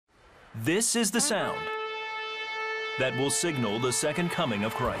This is the sound that will signal the second coming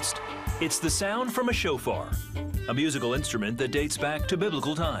of Christ. It's the sound from a shofar, a musical instrument that dates back to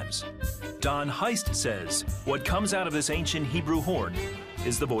biblical times. Don Heist says what comes out of this ancient Hebrew horn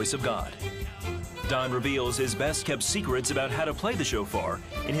is the voice of God. Don reveals his best-kept secrets about how to play the shofar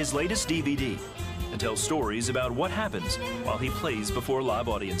in his latest DVD and tells stories about what happens while he plays before live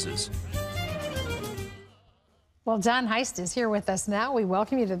audiences. Well, Don Heist is here with us now. We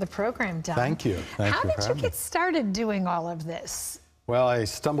welcome you to the program, Don. Thank you. How did you get started doing all of this? Well, I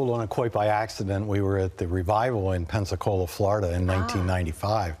stumbled on it quite by accident. We were at the revival in Pensacola, Florida in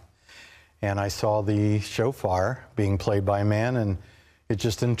 1995. And I saw the shofar being played by a man, and it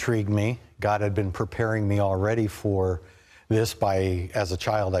just intrigued me. God had been preparing me already for this as a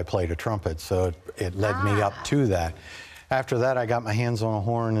child, I played a trumpet, so it led me up to that. After that, I got my hands on a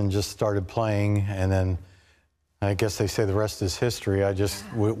horn and just started playing, and then I guess they say the rest is history.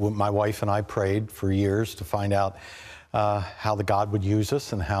 My wife and I prayed for years to find out how God would use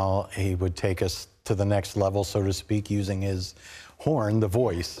us and how he would take us to the next level, so to speak, using his horn, the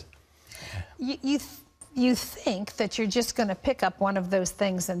voice. You think that you're just going to pick up one of those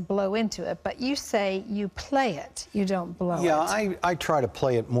things and blow into it, but you say you play it, you don't blow it. Yeah, I try to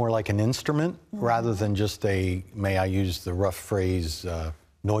play it more like an instrument rather than just may I use the rough phrase,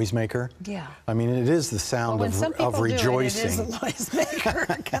 noisemaker. Yeah. I mean, it is the sound of rejoicing. It is a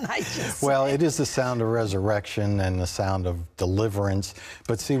noisemaker. Can I just Well, say? it is the sound of resurrection and the sound of deliverance.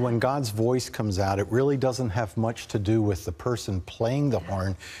 But see, when God's voice comes out, it really doesn't have much to do with the person playing the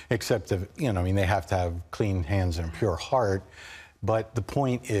horn, except that, I mean, they have to have clean hands and a pure heart. But the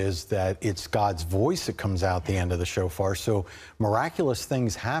point is that it's God's voice that comes out the end of the shofar. So miraculous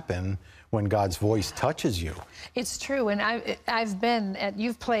things happen when God's voice touches you. It's true, and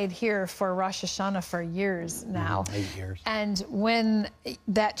you've played here for Rosh Hashanah for years now. 8 years. And when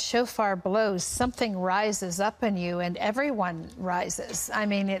that shofar blows, something rises up in you, and everyone rises. I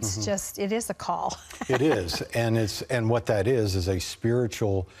mean, it's just, it is a call. It is, and what that is a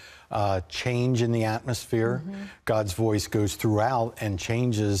spiritual change in the atmosphere. God's voice goes throughout and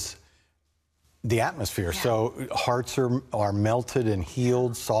changes the atmosphere. Yeah. So hearts are melted and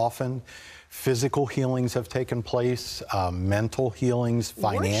healed, softened. Physical healings have taken place, mental healings,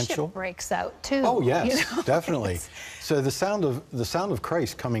 financial. Worship breaks out too. Oh yes, definitely. So the sound of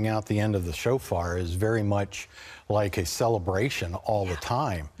Christ coming out the end of the shofar is very much like a celebration all the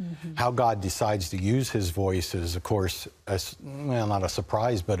time. How God decides to use his voice is, of course, well, not a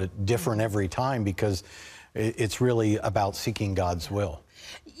surprise, but different every time, because it's really about seeking God's will.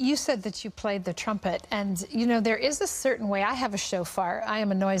 You said that you played the trumpet, and there is a certain way. I have a shofar. I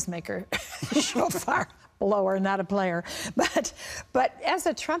am a noisemaker, shofar blower, not a player. But as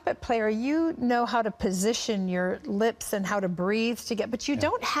a trumpet player, you know how to position your lips and how to breathe but you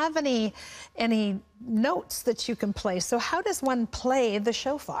don't have any notes that you can play. So how does one play the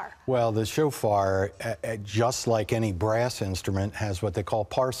shofar? Well, the shofar, just like any brass instrument, has what they call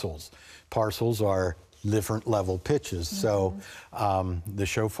parcels. Parcels are different level pitches. So the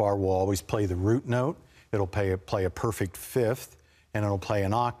shofar will always play the root note. It'll play a perfect fifth, and it'll play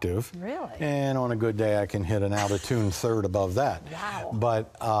an octave. Really? And on a good day, I can hit an out-of-tune third above that. Wow.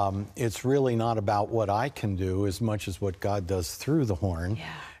 But it's really not about what I can do as much as what God does through the horn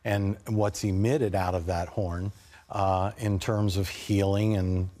and what's emitted out of that horn in terms of healing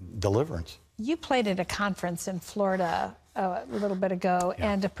and deliverance. You played at a conference in Florida a little bit ago,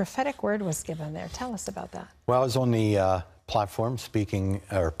 and a prophetic word was given there. Tell us about that. Well, I was on the platform speaking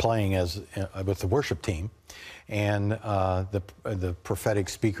or playing with the worship team, and the prophetic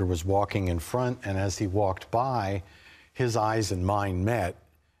speaker was walking in front, and as he walked by, his eyes and mine met,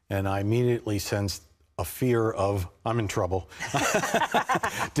 and I immediately sensed a fear of, I'm in trouble.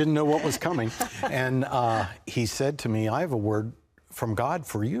 Didn't know what was coming. And he said to me, I have a word from God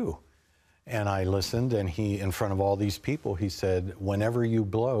for you. And I listened, and in front of all these people, he said, whenever you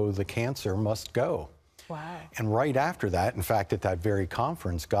blow, the cancer must go. Wow. And right after that, in fact, at that very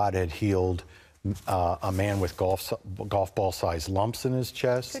conference, God had healed a man with golf ball-sized lumps in his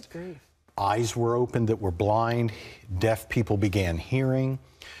chest. Good grief. Eyes were opened that were blind. Deaf people began hearing.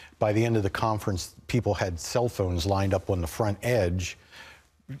 By the end of the conference, people had cell phones lined up on the front edge,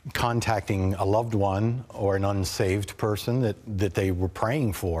 contacting a loved one or an unsaved person that they were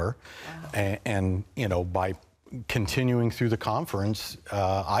praying for. Wow. And by continuing through the conference,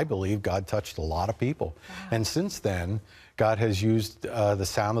 I believe God touched a lot of people. Wow. And since then, God has used the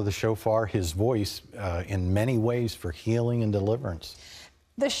sound of the shofar, his voice, in many ways for healing and deliverance.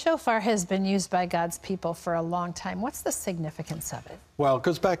 The shofar has been used by God's people for a long time. What's the significance of it? Well, it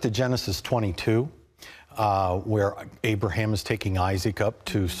goes back to Genesis 22. where Abraham is taking Isaac up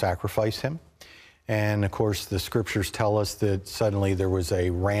to sacrifice him. And of course, the scriptures tell us that suddenly there was a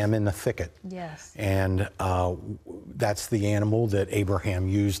ram in the thicket. Yes. And that's the animal that Abraham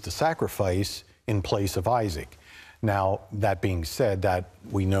used to sacrifice in place of Isaac. Now, that being said, that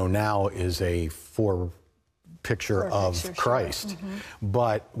we know now is a picture of Christ. Sure.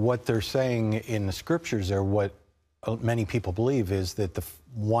 But what they're saying in the scriptures, or what many people believe, is that the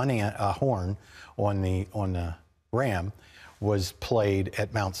one horn on the ram was played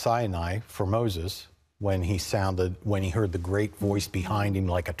at Mount Sinai for Moses when he heard the great voice behind him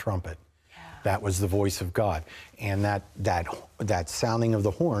like a trumpet. Yeah. That was the voice of God. And that sounding of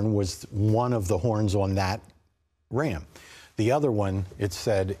the horn was one of the horns on that ram. The other one, it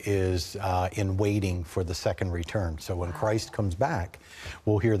said, is in waiting for the second return. So when Christ comes back,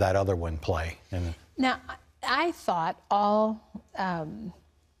 we'll hear that other one play. And now, I thought all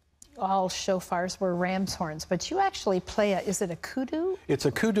shofars were ram's horns, but you actually play is it a kudu? It's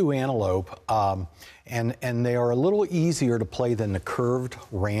a kudu antelope, and they are a little easier to play than the curved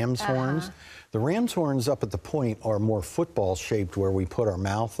ram's horns. The ram's horns up at the point are more football shaped, where we put our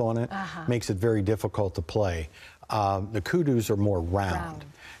mouth on it. Makes it very difficult to play. The kudus are more round.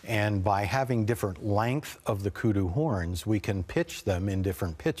 And by having different length of the kudu horns, we can pitch them in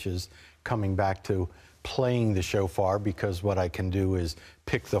different pitches, coming back to playing the shofar, because what I can do is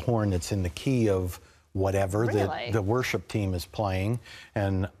pick the horn that's in the key of whatever the worship team is playing,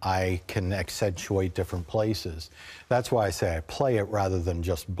 and I can accentuate different places. That's why I say I play it rather than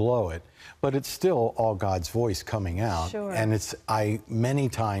just blow it. But it's still all God's voice coming out. Sure. And I many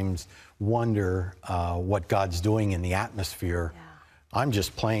times wonder what God's doing in the atmosphere. Yeah. I'm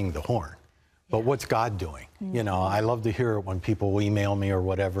just playing the horn. But what's God doing? You know, I love to hear it when people email me or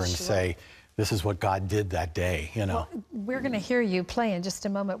whatever and say, this is what God did that day, you know. Well, we're going to hear you play in just a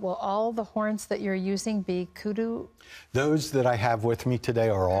moment. Will all the horns that you're using be kudu? Those that I have with me today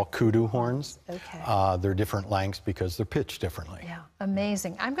are all kudu horns. Okay. They're different lengths because they're pitched differently. Yeah,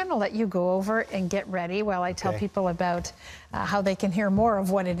 amazing. I'm going to let you go over and get ready while I tell people about how they can hear more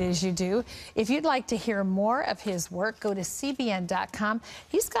of what it is you do. If you'd like to hear more of his work, go to cbn.com.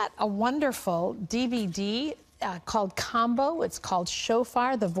 He's got a wonderful DVD called Combo. It's called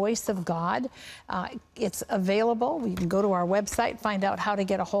Shofar, the Voice of God. It's available. You can go to our website, find out how to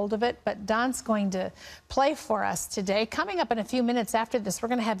get a hold of it. But Don's going to play for us today. Coming up in a few minutes after this, we're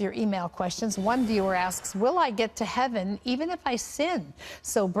going to have your email questions. One viewer asks, will I get to heaven even if I sin?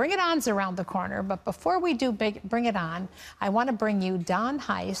 So Bring It On's around the corner. But before we do Bring It On, I want to bring you Don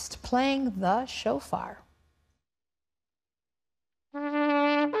Heist playing the shofar.